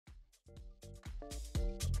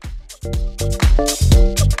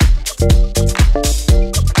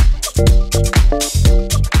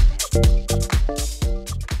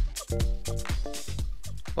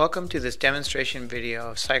Welcome to this demonstration video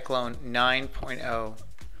of Cyclone 9.0.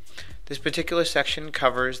 This particular section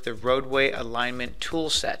covers the roadway alignment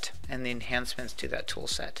toolset and the enhancements to that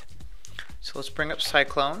toolset. So let's bring up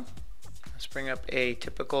Cyclone. Let's bring up a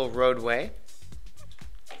typical roadway.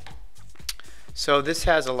 So this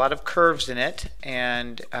has a lot of curves in it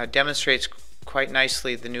and demonstrates quite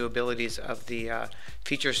nicely the new abilities of the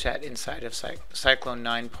feature set inside of Cyclone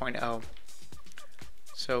 9.0.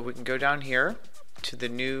 So we can go down here to the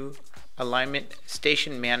new Alignment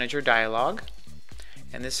Station Manager dialog,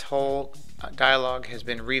 and this whole dialog has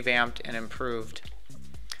been revamped and improved.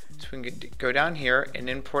 So we can go down here and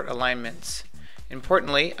import alignments.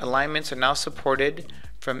 Importantly, alignments are now supported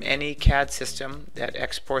from any CAD system that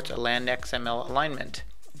exports a land XML alignment.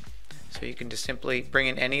 So you can just simply bring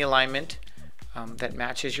in any alignment that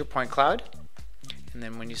matches your point cloud, and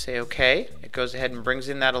then when you say OK, it goes ahead and brings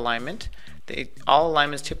in that alignment. All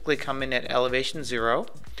alignments typically come in at elevation 0,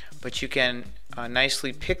 but you can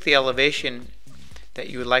nicely pick the elevation that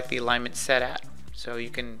you would like the alignment set at. So you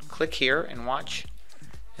can click here and watch,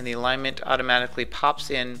 and the alignment automatically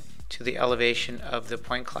pops in to the elevation of the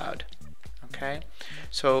point cloud. Okay,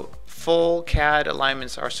 so full CAD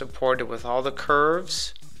alignments are supported with all the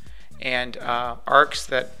curves and arcs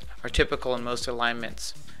that are typical in most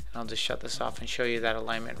alignments. And I'll just shut this off and show you that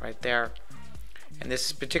alignment right there. And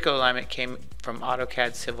this particular alignment came from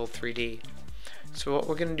AutoCAD Civil 3D. So what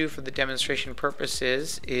we're going to do for the demonstration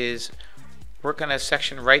purposes is work on a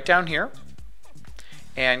section right down here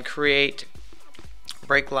and create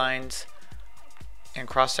break lines and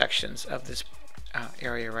cross sections of this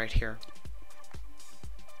area right here.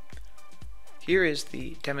 Here is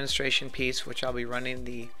the demonstration piece which I'll be running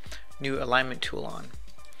the new alignment tool on.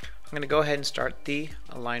 I'm going to go ahead and start the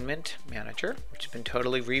alignment manager, which has been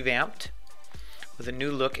totally revamped with a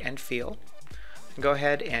new look and feel. And go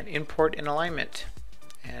ahead and import an alignment.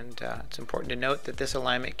 And it's important to note that this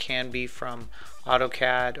alignment can be from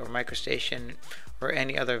AutoCAD or MicroStation or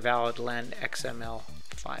any other valid land XML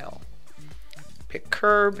file. Pick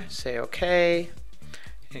curb, say OK,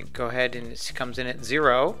 and go ahead and it comes in at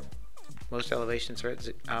 0. Most elevations are at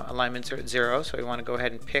alignments are at 0, so we want to go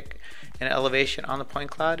ahead and pick an elevation on the point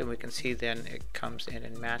cloud, and we can see then it comes in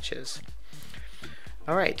and matches.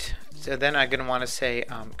 Alright, so then I'm going to want to say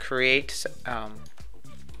create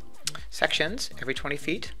sections every 20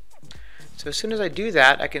 feet. So as soon as I do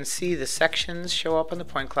that, I can see the sections show up on the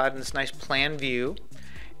point cloud in this nice plan view,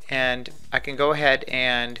 and I can go ahead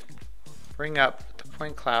and bring up the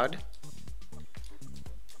point cloud.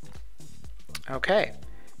 Okay,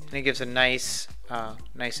 and it gives a nice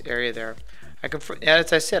nice area there. I can,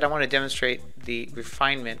 as I said, I want to demonstrate the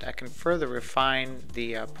refinement. I can further refine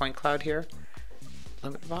the point cloud here,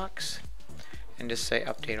 limit box, and just say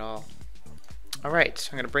update all. Alright, so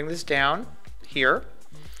I'm going to bring this down here,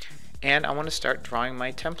 and I want to start drawing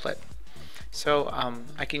my template. So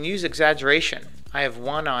I can use exaggeration. I have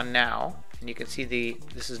 1 on now, and you can see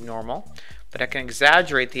this is normal, but I can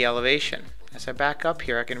exaggerate the elevation. As I back up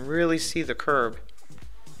here, I can really see the curb,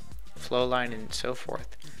 flow line, and so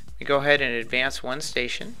forth. We go ahead and advance 1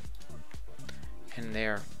 station, and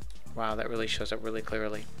there. Wow, that really shows up really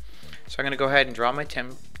clearly. So I'm going to go ahead and draw my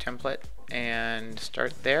template and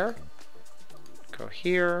start there. Go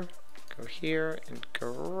here, and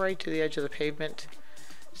go right to the edge of the pavement.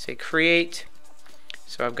 Say create.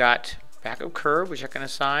 So I've got back of curb, which I can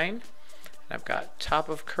assign. And I've got top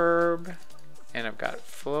of curb, and I've got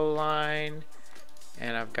flow line,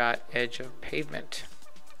 and I've got edge of pavement.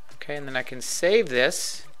 Okay, and then I can save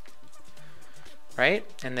this, right?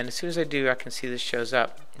 And then as soon as I do, I can see this shows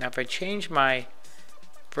up. Now if I change my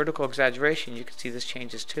vertical exaggeration, you can see this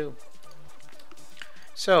changes too.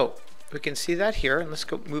 So we can see that here, and let's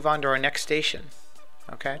go move on to our next station.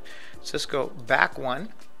 Okay, so let's go back 1,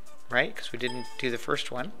 right? Because we didn't do the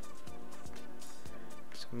first one.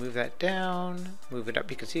 So move that down, move it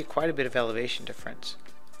up. You can see quite a bit of elevation difference.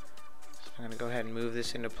 So I'm going to go ahead and move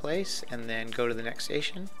this into place, and then go to the next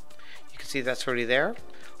station. You can see that's already there.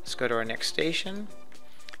 Let's go to our next station,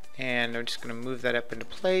 and I'm just going to move that up into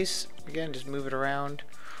place. Again, just move it around.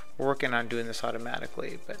 We're working on doing this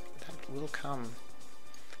automatically, but that will come.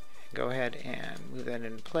 Go ahead and move that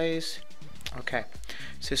into place. Okay,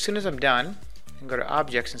 so as soon as I'm done, I can go to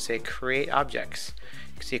objects and say create objects.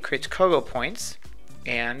 You can see it creates Kogo points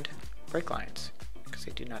and break lines because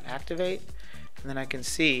they do not activate, and then I can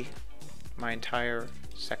see my entire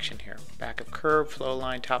section here. Back of curb, flow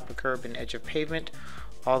line, top of curb, and edge of pavement,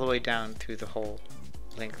 all the way down through the whole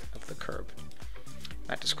length of the curb.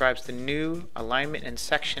 That describes the new alignment and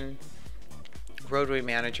section roadway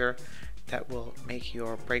manager that will make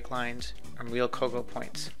your brake lines and real Kogo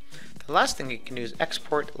points. The last thing you can do is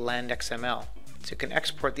export land.xml. So you can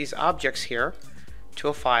export these objects here to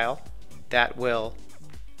a file that will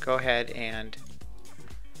go ahead and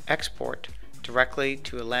export directly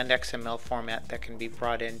to a land.xml format that can be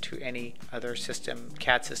brought into any other system,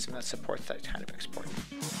 CAD system that supports that kind of export.